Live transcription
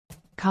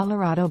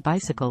Colorado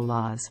bicycle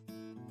laws.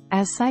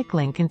 As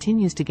cycling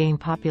continues to gain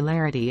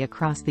popularity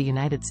across the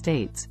United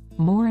States,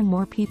 more and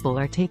more people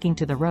are taking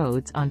to the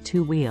roads on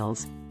two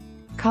wheels.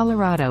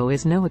 Colorado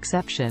is no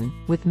exception,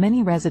 with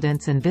many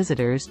residents and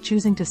visitors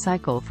choosing to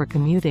cycle for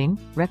commuting,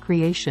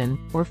 recreation,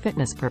 or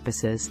fitness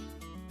purposes.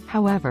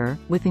 However,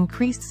 with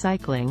increased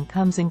cycling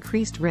comes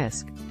increased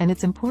risk, and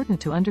it's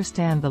important to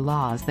understand the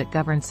laws that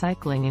govern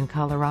cycling in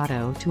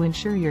Colorado to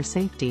ensure your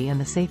safety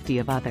and the safety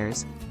of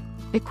others.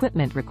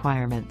 Equipment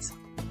requirements.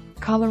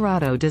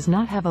 Colorado does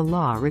not have a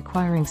law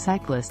requiring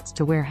cyclists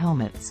to wear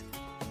helmets.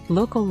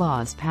 Local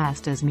laws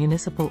passed as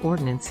municipal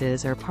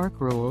ordinances or park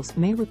rules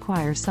may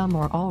require some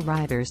or all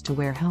riders to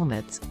wear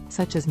helmets,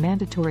 such as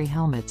mandatory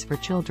helmets for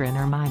children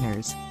or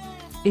minors.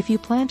 If you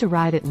plan to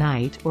ride at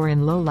night or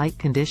in low light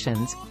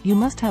conditions, you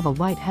must have a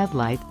white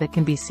headlight that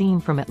can be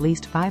seen from at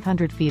least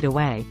 500 feet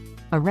away,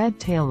 a red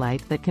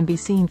taillight that can be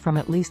seen from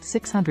at least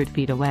 600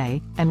 feet away,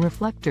 and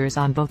reflectors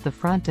on both the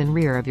front and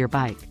rear of your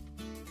bike.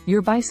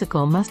 Your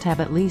bicycle must have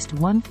at least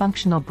one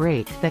functional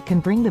brake that can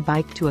bring the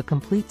bike to a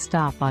complete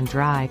stop on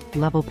dry,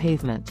 level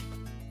pavement.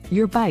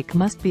 Your bike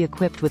must be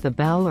equipped with a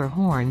bell or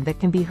horn that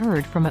can be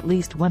heard from at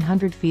least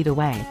 100 feet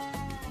away.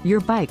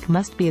 Your bike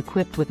must be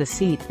equipped with a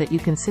seat that you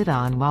can sit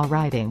on while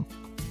riding.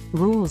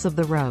 Rules of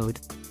the road.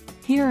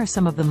 Here are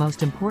some of the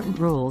most important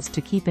rules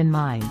to keep in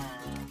mind.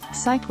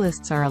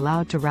 Cyclists are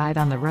allowed to ride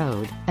on the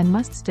road, and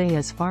must stay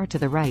as far to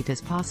the right as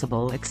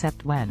possible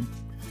except when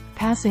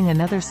passing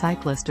another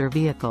cyclist or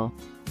vehicle,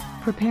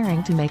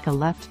 preparing to make a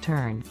left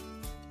turn,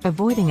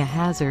 avoiding a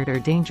hazard or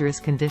dangerous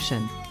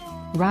condition,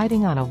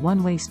 riding on a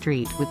one-way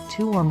street with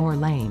two or more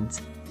lanes.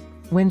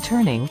 When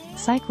turning,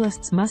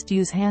 cyclists must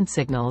use hand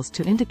signals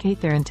to indicate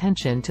their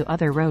intention to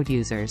other road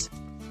users.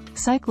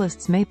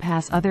 Cyclists may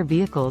pass other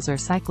vehicles or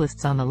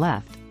cyclists on the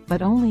left,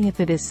 but only if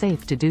it is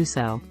safe to do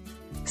so.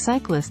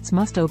 Cyclists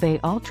must obey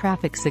all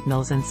traffic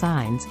signals and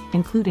signs,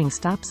 including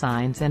stop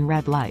signs and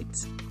red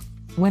lights.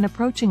 When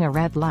approaching a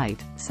red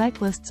light,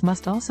 cyclists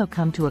must also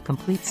come to a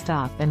complete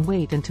stop and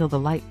wait until the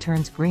light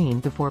turns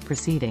green before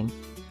proceeding.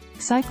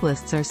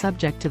 Cyclists are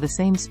subject to the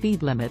same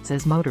speed limits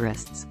as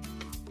motorists.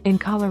 In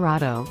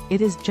Colorado,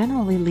 it is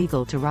generally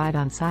legal to ride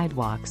on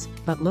sidewalks,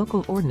 but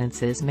local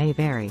ordinances may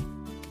vary.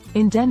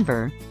 In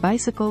Denver,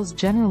 bicycles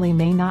generally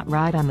may not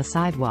ride on the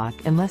sidewalk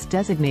unless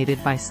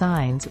designated by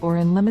signs or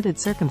in limited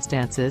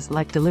circumstances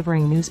like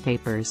delivering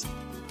newspapers.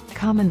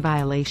 Common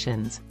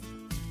violations.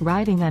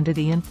 Riding under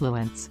the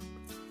influence.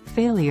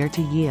 Failure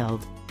to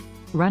yield.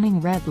 Running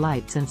red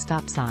lights and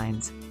stop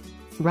signs.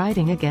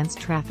 Riding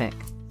against traffic.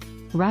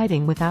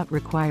 Riding without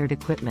required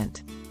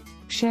equipment.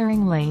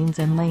 Sharing lanes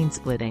and lane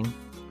splitting.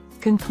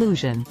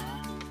 Conclusion.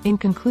 In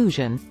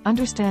conclusion,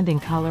 understanding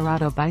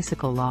Colorado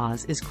bicycle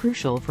laws is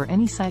crucial for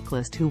any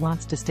cyclist who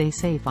wants to stay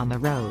safe on the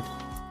road.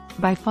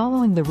 By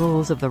following the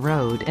rules of the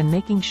road and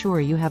making sure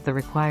you have the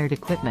required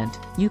equipment,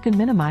 you can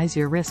minimize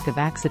your risk of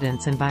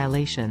accidents and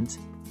violations.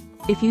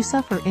 If you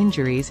suffer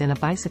injuries in a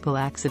bicycle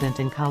accident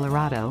in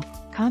Colorado,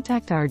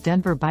 contact our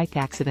Denver bike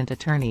accident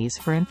attorneys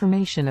for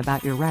information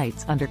about your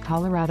rights under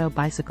Colorado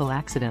bicycle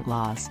accident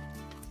laws.